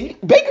 And then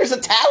Baker's a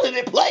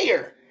talented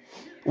player.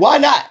 Why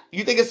not?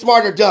 You think it's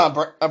smart or dumb,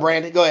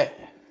 Brandon? Go ahead.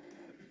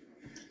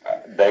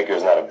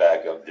 Baker's not a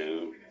backup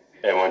dude.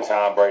 And when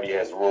Tom Brady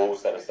has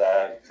rules set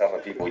aside,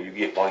 telling people you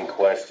get one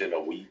question a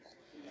week,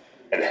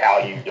 and how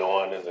you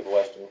doing is a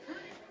question.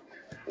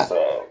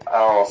 So I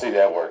don't see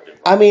that working.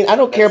 I mean, I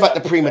don't care about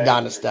the prima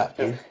donna stuff,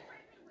 dude.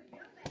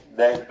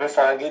 They're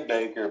trying to get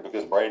Baker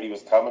because Brady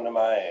was coming to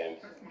Miami,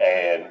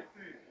 and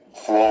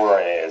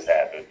Flores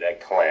happened,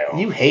 that clown.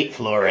 You hate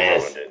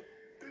Flores.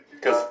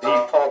 Because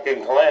he's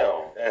fucking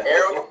clown.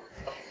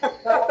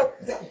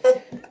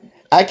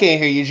 I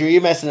can't hear you, Drew.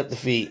 You're messing up the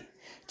feed.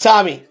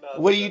 Tommy,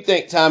 what do you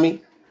think,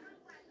 Tommy?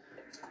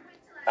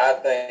 I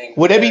think...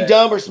 Would they be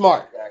dumb or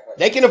smart? Exactly.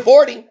 They can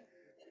afford him.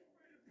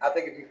 I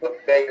think if you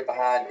put Baker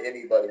behind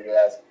anybody who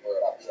asks for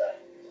it,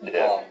 upset.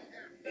 Yeah.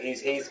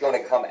 He's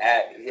going to come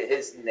at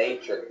his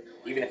nature,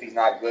 even if he's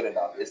not good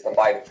enough, is to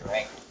bite at your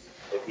ankles.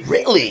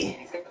 Really?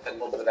 He's got a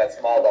little bit of that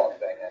small dog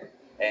thing in.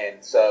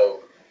 And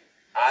so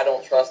I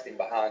don't trust him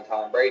behind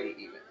Tom Brady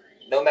even.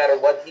 No matter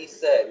what he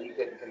said, he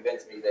couldn't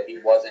convince me that he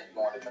wasn't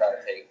going to try to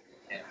take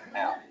him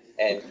out.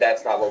 And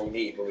that's not what we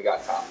need when we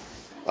got Tom.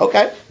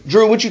 Okay.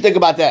 Drew, what you think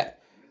about that?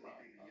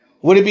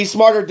 Would it be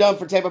smart or dumb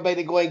for Tampa Bay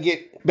to go and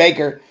get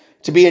Baker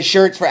to be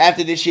insurance for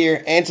after this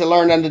year and to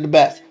learn under the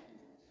best?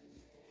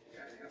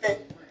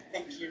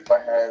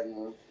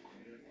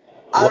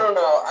 I don't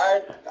know.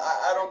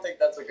 I don't think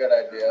that's a good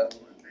idea.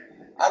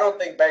 I don't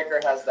think Baker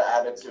has the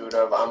attitude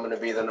of I'm going to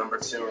be the number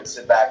 2 and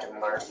sit back and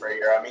learn for a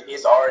year. I mean,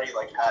 he's already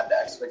had the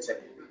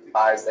expectations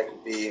that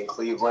could be in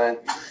Cleveland.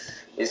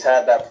 He's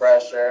had that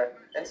pressure.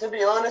 And to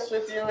be honest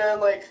with you, man,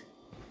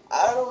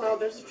 I don't know.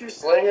 There's a few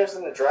slingers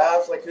in the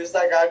draft. Who's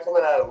that guy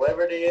coming out of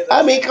Liberty?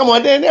 I mean, come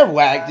on, they're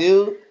whack,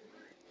 dude.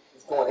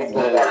 He's going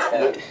back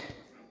 10.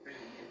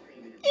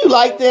 You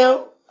like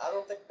them? I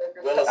don't think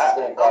Willis is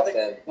going back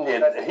 10.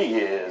 Yeah, he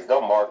is.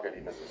 Don't market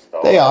him as a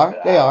star. They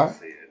are.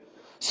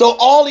 So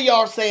all of y'all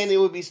are saying it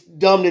would be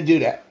dumb to do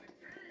that.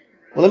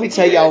 Well, let me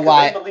tell y'all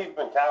why. They believe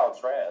in Kyle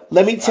Trask.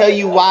 Let me tell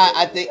you why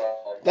I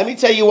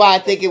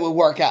think it would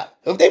work out.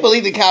 If they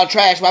believe in Kyle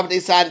Trash, why would they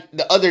sign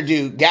the other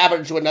dude,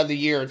 Gabbert, to another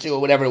year or two or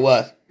whatever it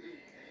was?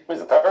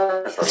 He's a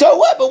third string. So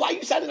what? But why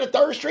you signing a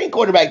third string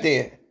quarterback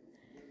then?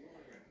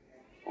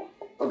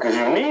 Because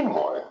you need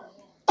one.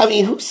 I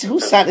mean,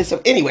 who's signing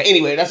some?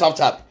 Anyway, that's off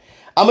topic.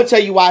 I'm gonna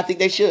tell you why I think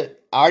they should.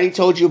 I already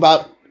told you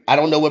about. I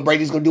don't know what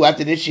Brady's gonna do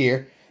after this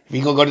year. If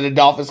he's gonna go to the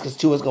Dolphins because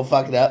Tua's gonna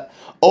fuck it up,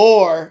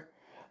 or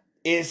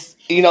is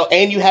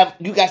and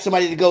you got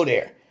somebody to go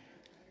there.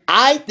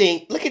 I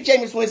think. Look at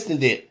Jameis Winston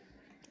did.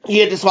 He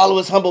had to swallow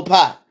his humble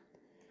pie.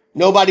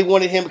 Nobody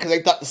wanted him because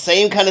they thought the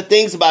same kind of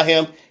things about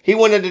him. He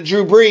wanted to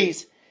Drew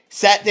Brees.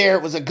 Sat there,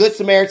 was a good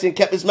Samaritan,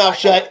 kept his mouth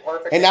shut,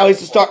 and now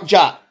he's the starting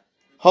job.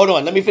 Hold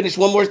on, let me finish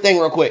one more thing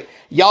real quick.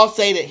 Y'all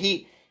say that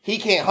he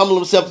can't humble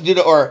himself to do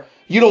that, or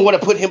you don't want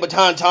to put him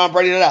behind Tom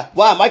Brady.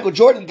 Why? Michael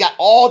Jordan got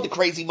all the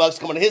crazy mugs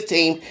coming to his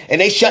team, and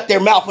they shut their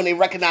mouth when they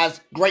recognize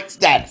great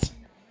status.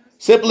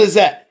 Simple as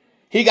that.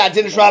 He got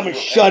Dennis Rodman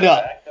shut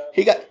up.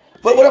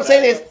 But what I'm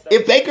saying is,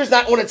 if Baker's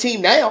not on a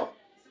team now,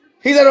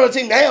 he's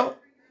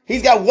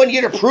got 1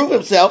 year to prove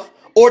himself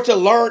or to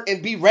learn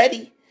and be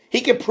ready.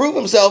 He can prove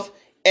himself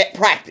at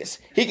practice.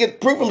 He can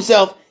prove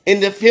himself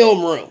in the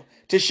film room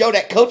to show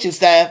that coaching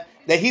staff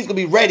that he's going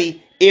to be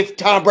ready if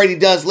Tom Brady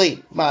does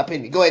leave, my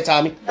opinion. Go ahead,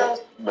 Tommy.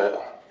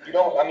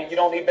 You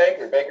don't need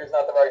Baker. Baker's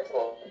not the right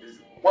choice.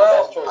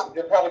 Well, best choice.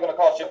 You're probably going to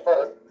cost you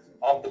first.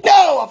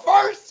 No, a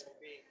first?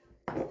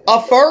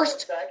 A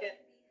first?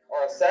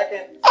 Or a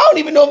second? I don't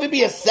even know if it'd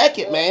be a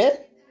second, man.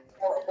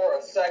 for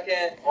a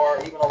second or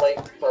even a late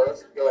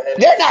first, go ahead.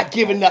 They're not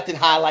giving nothing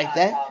high like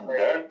that.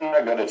 They're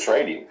not going to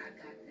trade him.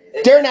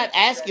 They're not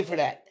asking for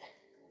that.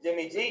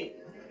 Jimmy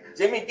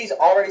G's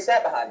already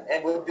sat behind him,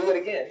 and we'll do it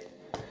again.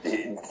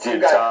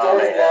 You've got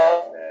Jordan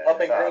Love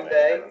up in Green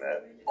Bay.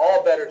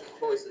 All better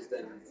choices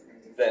than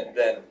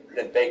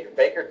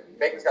Baker.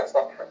 Baker's got to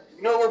start.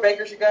 You know where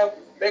Baker should go?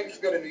 Baker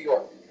should go to New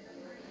York.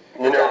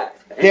 You know,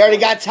 they already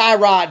got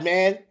Tyrod,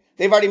 man.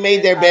 They've already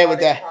made their bed with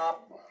that.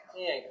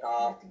 He ain't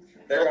calm.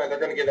 They're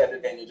gonna give that to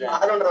Daniel Jones.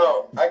 I don't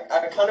know.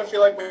 I kind of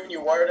feel like when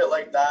you word it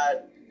like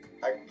that,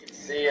 I can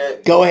see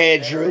it. Go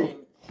ahead,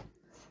 Drew.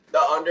 The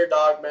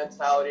underdog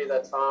mentality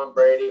that Tom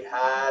Brady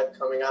had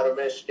coming out of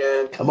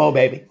Michigan. Come on,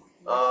 baby.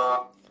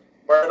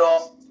 Where it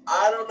all,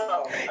 I don't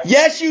know.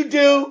 Yes, you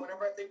do.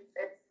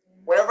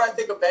 Whenever I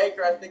think of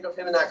Baker, I think of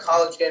him in that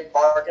college game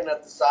barking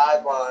at the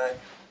sideline.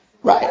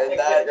 Right. And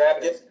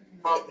that gets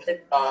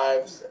hit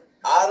vibes.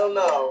 I don't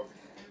know.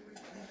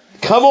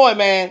 Come on,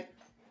 man.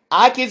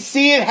 I can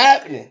see it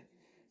happening.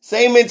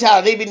 Same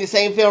mentality. They be in the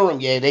same film room.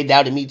 Yeah, they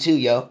doubted me too,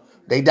 yo.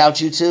 They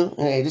doubt you too.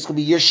 Hey, this gonna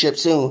be your ship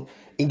soon.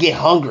 And get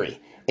hungry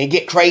and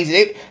get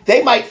crazy.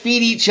 They might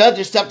feed each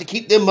other stuff to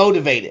keep them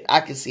motivated.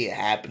 I can see it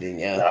happening,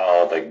 yo. I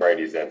don't think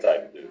Brady's that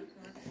type of dude.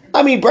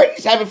 I mean,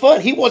 Brady's having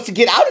fun. He wants to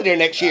get out of there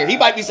next year. He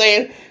might be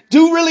saying,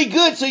 do really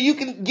good so you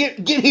can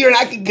get here and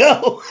I can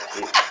go.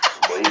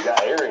 Well, he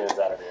got Arians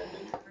out of there.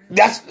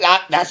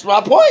 That's my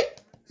point.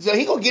 So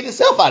he gonna get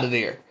himself out of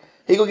there.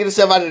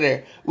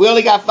 We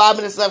only got 5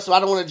 minutes left, so I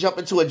don't want to jump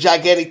into a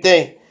gigantic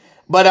thing.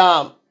 But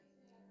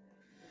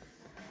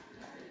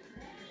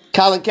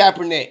Colin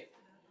Kaepernick,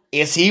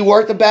 is he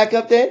worth a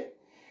backup then?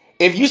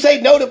 If you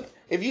say no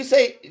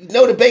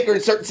to Baker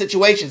in certain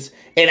situations,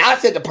 and I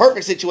said the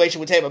perfect situation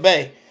with Tampa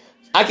Bay,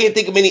 I can't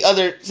think of any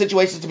other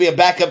situations to be a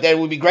backup that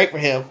would be great for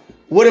him.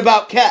 What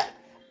about Cap?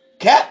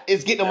 Cap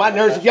is getting on my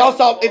nerves. If y'all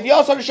saw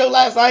the show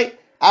last night,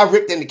 I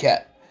ripped into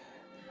Cap.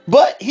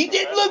 But he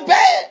didn't look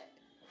bad.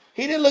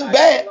 He didn't look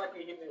bad. He's lucky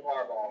he knew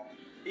hardball.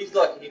 He's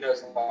lucky he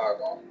knows some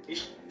hardball. He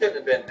shouldn't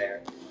have been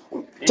there.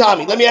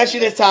 Tommy, let me ask you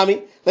this,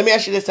 Tommy.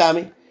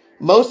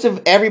 Most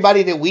of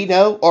everybody that we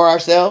know or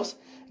ourselves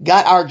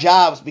got our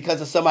jobs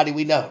because of somebody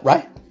we know,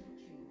 right?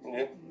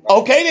 Yeah.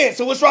 Okay then.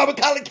 So what's wrong with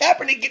Colin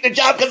Kaepernick getting a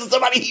job because of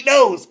somebody he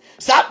knows?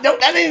 Stop. No,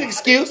 that ain't an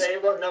excuse. There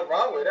wasn't nothing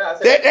wrong with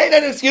that. That ain't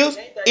an excuse.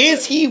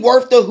 Is he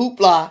worth the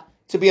hoopla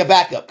to be a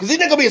backup? Because he's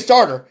not gonna be a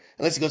starter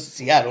unless he goes to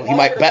Seattle. He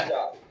might back.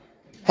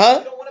 Huh?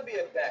 You don't want to be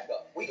a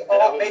backup.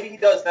 Maybe he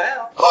does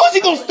now. Who's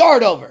he gonna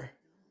start over?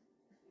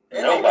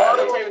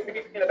 Nobody.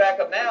 Being a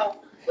backup now.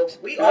 But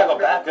He's not a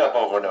backup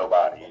over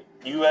nobody.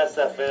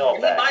 USFL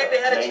He backup. might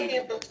have had a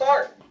chance to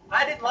start.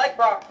 I didn't like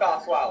Brock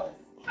Osweiler.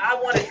 I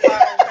wanted Colin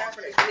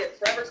Kaepernick. He had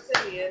Trevor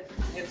Simeon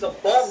and some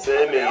bums.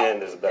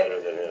 Simeon is better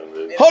than him.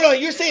 Dude. Hold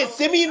on, you're saying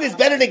Simeon is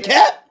better than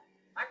Cap?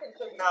 I can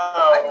show you.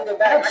 I can go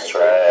back. That's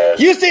trash.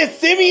 You said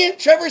Simeon?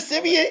 Trevor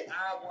Simeon?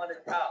 I wanted.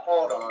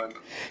 Hold on.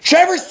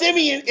 Trevor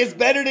Simeon is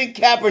better than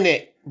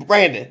Kaepernick,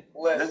 Brandon.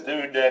 This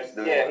dude next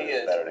to him he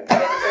is is better than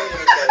Trevor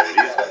Kaepernick.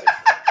 Simeon is better than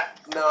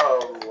Kaepernick.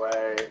 No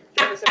way.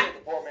 Trevor Simeon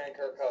is a poor man,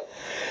 Kirk Cousins.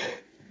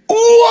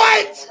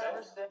 What?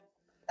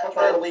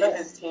 Ever leave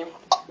his team?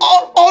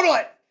 Oh, hold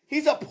on.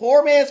 He's a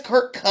poor man's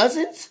Kirk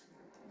Cousins?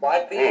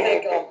 Why do you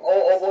think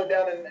old boy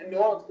down in New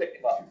Orleans picked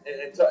him up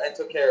and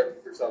took care of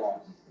him for so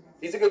long?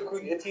 He's a good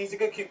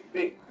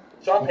QB.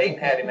 Sean Payton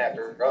had him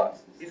after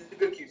us. He's a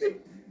good QB.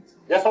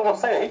 That's what I'm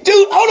saying.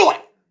 Dude, hold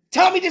on.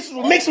 Tommy, this is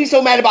what makes me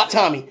so mad about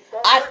Tommy.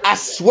 I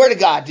swear to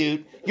God,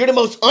 dude, you're the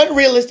most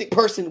unrealistic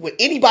person with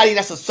anybody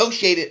that's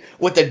associated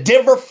with the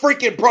Denver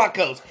freaking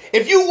Broncos.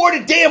 If you wore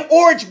the damn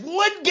orange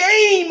one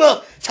game,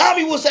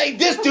 Tommy will say,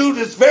 this dude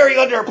is very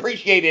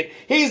underappreciated.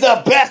 He's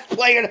the best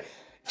player.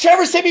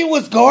 Trevor Simeon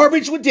was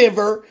garbage with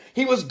Denver.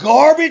 He was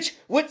garbage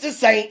with the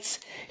Saints.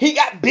 He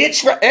got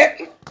benched for...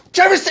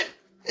 Trevor Simeon...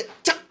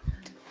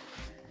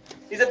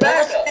 He's a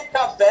backup. He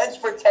got benched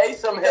for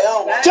Taysom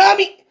Hill.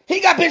 Tommy, he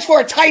got benched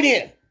for a tight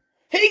end.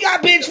 He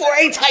got benched for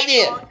a tight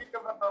end.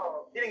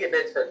 He didn't get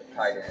benched for a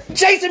tight end.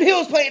 Jason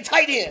Hill's playing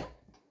tight end.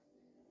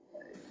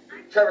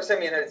 Trevor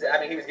Simeon,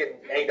 he was getting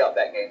ate up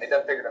that game. They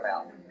done figured him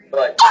out.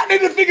 But They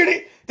didn't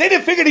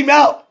figure him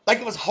out. Like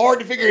it was hard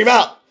to figure him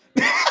out.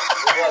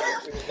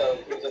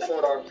 it was a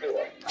short arm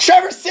Tua.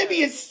 Trevor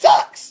Simeon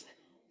sucks.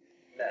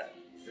 No.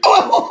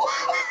 Oh.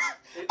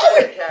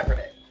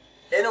 Kaepernick.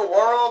 In a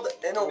world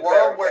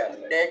where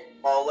Nick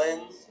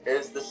Mullins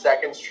is the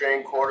second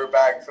string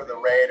quarterback for the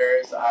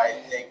Raiders,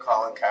 I think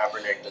Colin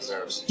Kaepernick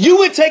deserves. You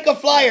would take a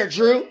flyer,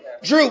 Drew.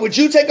 Drew, would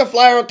you take a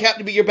flyer on Cap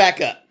to be your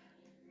backup?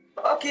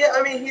 Fuck yeah,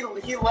 I mean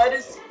he led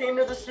his team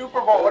to the Super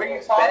Bowl. What are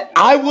you talking about?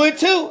 I would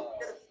too.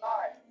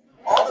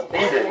 All the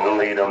He didn't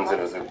lead them to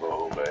the Super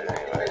Bowl, but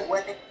anyway.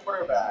 winning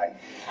quarterback.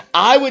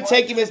 I would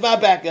take him as my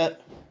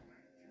backup.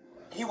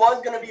 He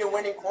was going to be a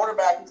winning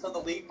quarterback until the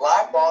league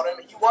blackballed him.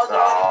 He wasn't.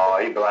 No,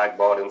 he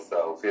blackballed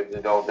himself. He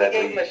don't that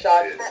Gave him a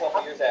shot a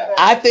couple years out.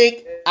 I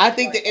think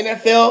the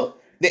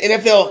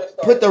NFL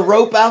put the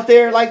rope out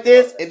there like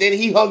this, and then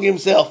he hung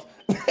himself.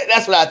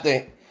 That's what I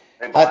think.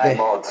 They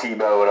blackballed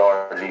Tebow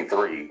at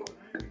RG3.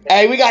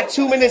 Hey, we got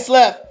 2 minutes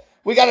left.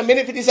 We got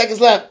 1:50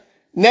 left.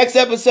 Next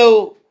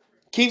episode,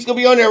 Keith's gonna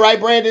be on there, right,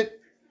 Brandon?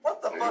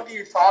 What the fuck are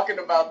you talking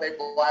about? They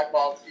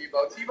blackballed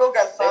Tebow. Tebow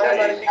got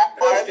signed.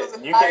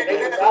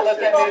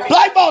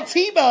 Blackball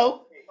Tebow.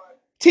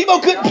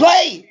 Tebow couldn't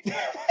play.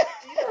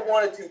 Tebow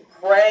wanted to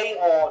prey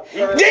on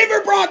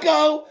Denver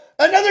Bronco.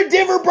 Another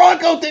Denver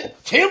Bronco thing.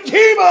 Tim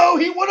Tebow.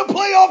 He won a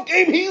playoff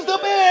game. He's the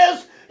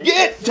best.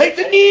 Yeah, take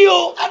the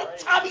kneel.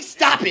 Tommy,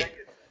 stop it.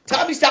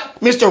 Tommy, stop.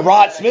 Mr.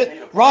 Rod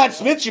Smith. Rod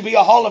Smith should be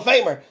a Hall of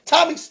Famer.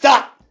 Tommy,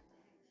 stop.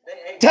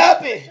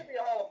 Stop it. Should be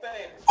a Hall of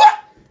Fame. What?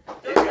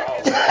 He's a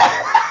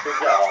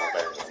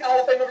Hall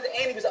of Famer,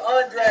 and he was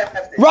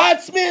undrafted. Rod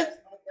Smith.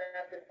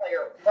 Undrafted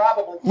player,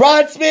 probably.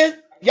 Rod Smith.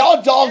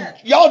 Y'all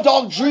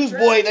dog Drew's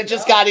boy that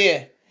just got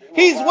in.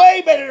 He's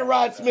way better than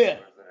Rod Smith.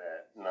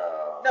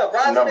 No,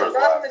 Rod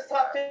Smith's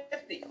top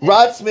 50.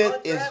 Rod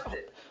Smith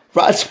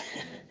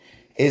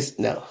is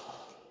no.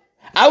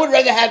 I would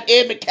rather have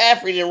Ed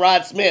McCaffrey than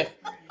Rod Smith.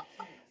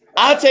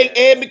 I'll take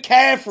Ed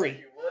McCaffrey.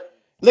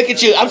 Look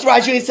at you. I'm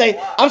surprised you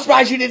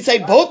didn't say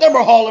both of them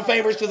are Hall of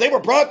Famers because they were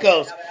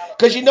Broncos.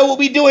 Because you know what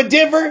we do in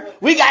Denver?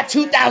 We got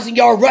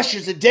 2,000-yard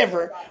rushers in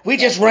Denver. We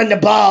just run the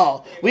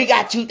ball. We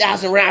got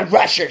 2,000-round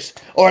rushers.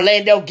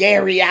 Orlando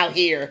Gary out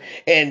here.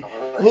 And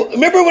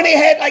remember when they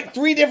had like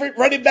 3 different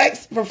running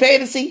backs for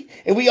fantasy?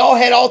 And we all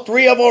had all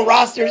 3 of them on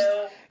rosters?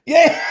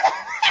 Yeah.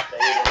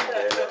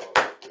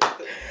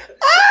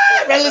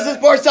 Rellism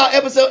Sports Talk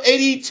episode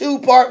 82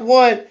 part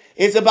 1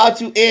 is about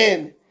to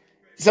end.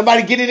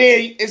 Somebody get it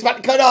in. It's about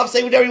to cut off.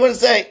 Say whatever you want to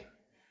say.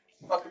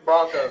 Fucking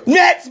Broncos.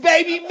 Mets,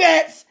 baby,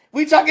 Mets.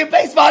 We talking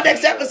baseball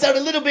next episode a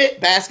little bit.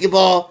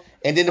 Basketball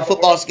and then the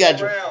football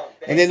schedule.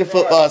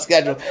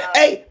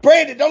 Hey,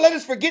 Brandon, don't let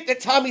us forget that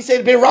Tommy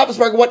said Ben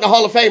Roethlisberger wasn't a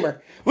Hall of Famer.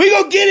 We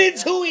gonna get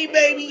into him,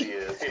 baby.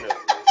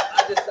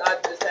 I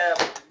just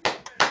have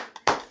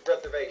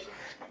reservations.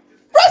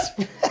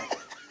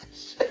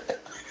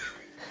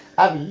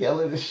 I'm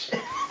yelling this shit.